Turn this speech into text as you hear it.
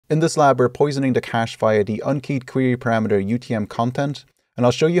In this lab, we're poisoning the cache via the unkeyed query parameter UTM content, and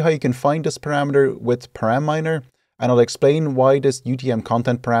I'll show you how you can find this parameter with ParamMiner, and I'll explain why this UTM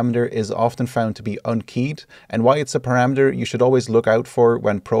content parameter is often found to be unkeyed, and why it's a parameter you should always look out for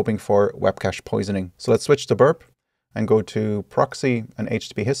when probing for web cache poisoning. So let's switch to burp and go to proxy and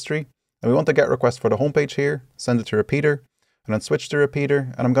HTTP history, and we want the get request for the homepage here, send it to repeater, and then switch to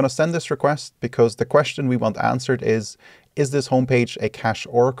repeater, and I'm going to send this request because the question we want answered is this homepage a cache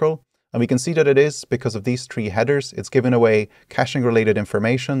oracle? And we can see that it is because of these three headers. It's giving away caching related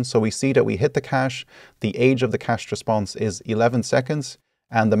information. So we see that we hit the cache. The age of the cached response is 11 seconds.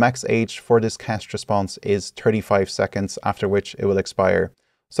 And the max age for this cached response is 35 seconds, after which it will expire.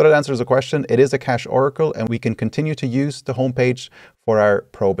 So that answers the question. It is a cache oracle, and we can continue to use the homepage for our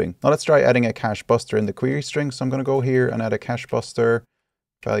probing. Now let's try adding a cache buster in the query string. So I'm going to go here and add a cache buster,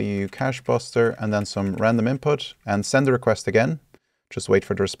 value cache buster, and then some random input, and send the request again. Just wait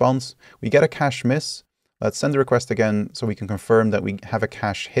for the response. We get a cache miss. Let's send the request again so we can confirm that we have a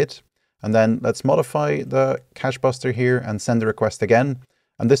cache hit. And then let's modify the cache buster here and send the request again.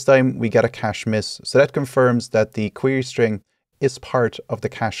 And this time we get a cache miss. So that confirms that the query string is part of the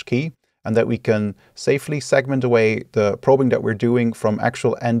cache key, and that we can safely segment away the probing that we're doing from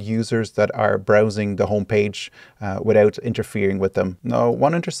actual end users that are browsing the homepage without interfering with them. Now,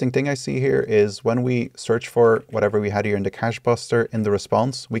 one interesting thing I see here is when we search for whatever we had here in the cache buster in the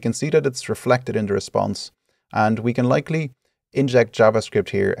response, we can see that it's reflected in the response, and we can likely inject JavaScript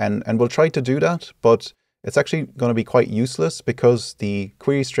here, and we'll try to do that, but it's actually going to be quite useless because the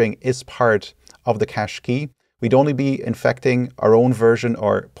query string is part of the cache key. We'd only be infecting our own version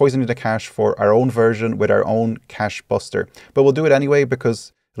or poisoning the cache for our own version with our own cache buster. But we'll do it anyway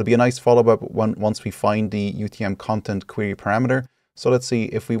because it'll be a nice follow-up once we find the UTM content query parameter. So let's see,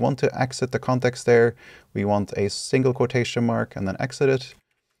 if we want to exit the context there, we want a single quotation mark and then exit it,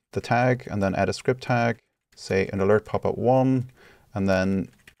 the tag, and then add a script tag, say an alert pop-up 1, and then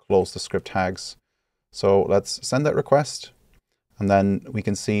close the script tags. So let's send that request. And then we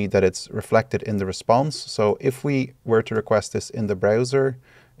can see that it's reflected in the response. So if we were to request this in the browser,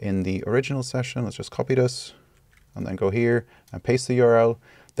 in the original session, let's just copy this and then go here and paste the URL.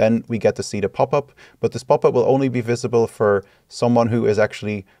 Then we get to see the pop-up, but this pop-up will only be visible for someone who is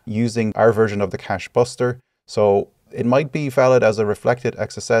actually using our version of the cache buster. So it might be valid as a reflected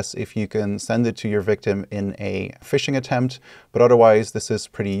XSS if you can send it to your victim in a phishing attempt, but otherwise this is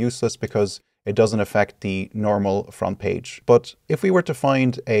pretty useless because it doesn't affect the normal front page. But if we were to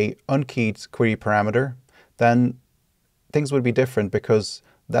find a unkeyed query parameter, then things would be different because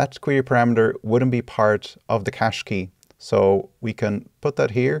that query parameter wouldn't be part of the cache key. So we can put that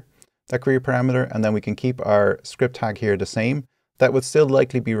here, that query parameter, and then we can keep our script tag here the same. That would still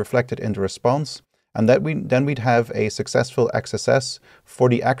likely be reflected in the response. And then we'd have a successful XSS for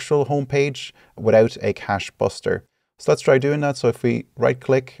the actual homepage without a cache buster. So let's try doing that. So if we right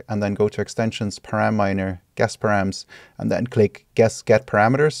click and then go to extensions, ParamMiner, guest params, and then click get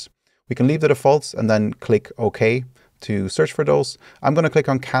parameters, we can leave the defaults and then click OK to search for those. I'm going to click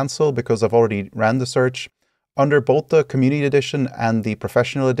on cancel because I've already ran the search. Under both the community edition and the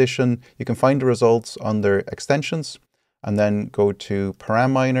professional edition, you can find the results under extensions and then go to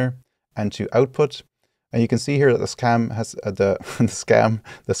ParamMiner and to output. And you can see here that the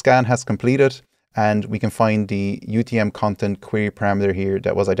scan has completed. And we can find the UTM content query parameter here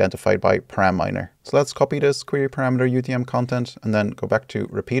that was identified by ParamMiner. So let's copy this query parameter UTM content and then go back to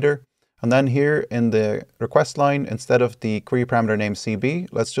repeater. And then here in the request line, instead of the query parameter name CB,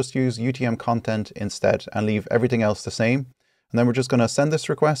 let's just use UTM content instead and leave everything else the same. And then we're just going to send this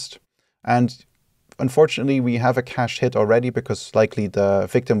request. And unfortunately, we have a cache hit already because likely the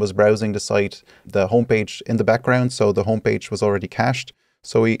victim was browsing the site, the homepage in the background. So the homepage was already cached.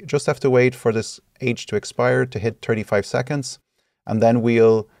 So we just have to wait for this age to expire to hit 35 seconds. And then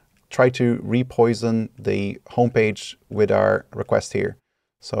we'll try to repoison the homepage with our request here.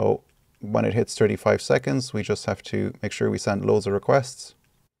 So when it hits 35 seconds, we just have to make sure we send loads of requests.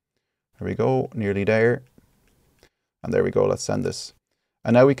 There we go, nearly there. And there we go, let's send this.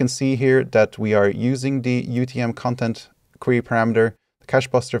 And now we can see here that we are using the UTM content query parameter, the cache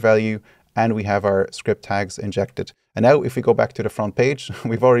buster value, and we have our script tags injected. And now if we go back to the front page,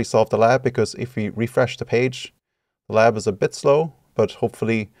 we've already solved the lab because if we refresh the page, the lab is a bit slow, but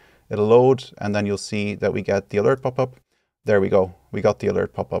hopefully it'll load and then you'll see that we get the alert pop-up. There we go, we got the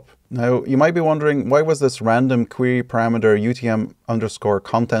alert pop-up. Now you might be wondering, why was this random query parameter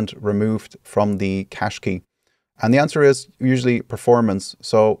UTM_content removed from the cache key? And the answer is usually performance.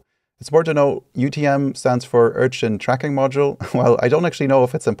 So it's important to know UTM stands for Urchin Tracking Module. Well, I don't actually know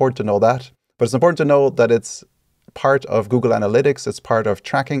if it's important to know that, but it's important to know that it's part of Google Analytics. It's part of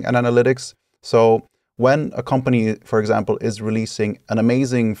tracking and analytics. So when a company, for example, is releasing an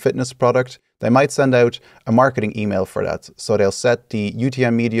amazing fitness product, they might send out a marketing email for that. So they'll set the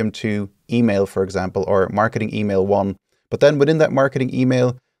UTM medium to email, for example, or marketing email 1. But then within that marketing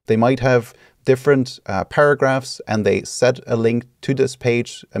email, they might have different paragraphs, and they set a link to this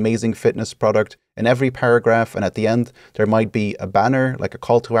page, amazing fitness product, in every paragraph. And at the end, there might be a banner, like a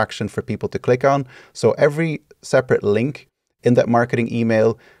call to action for people to click on. So every separate link in that marketing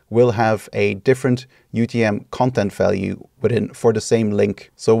email will have a different UTM content value for the same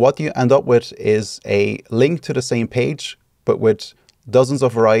link. So what you end up with is a link to the same page, but with dozens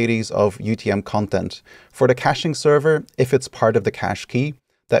of varieties of UTM content. For the caching server, if it's part of the cache key,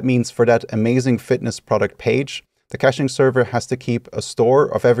 that means for that amazing fitness product page, the caching server has to keep a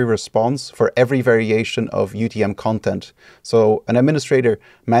store of every response for every variation of UTM content. So an administrator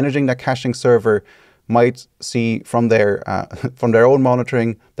managing that caching server might see from their own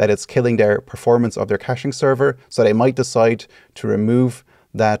monitoring that it's killing their performance of their caching server. So they might decide to remove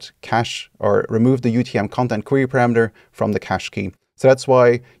that cache or remove the UTM content query parameter from the cache key. So that's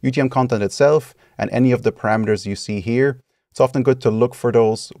why UTM content itself and any of the parameters you see here, it's often good to look for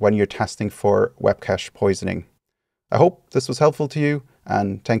those when you're testing for web cache poisoning. I hope this was helpful to you,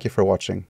 and thank you for watching.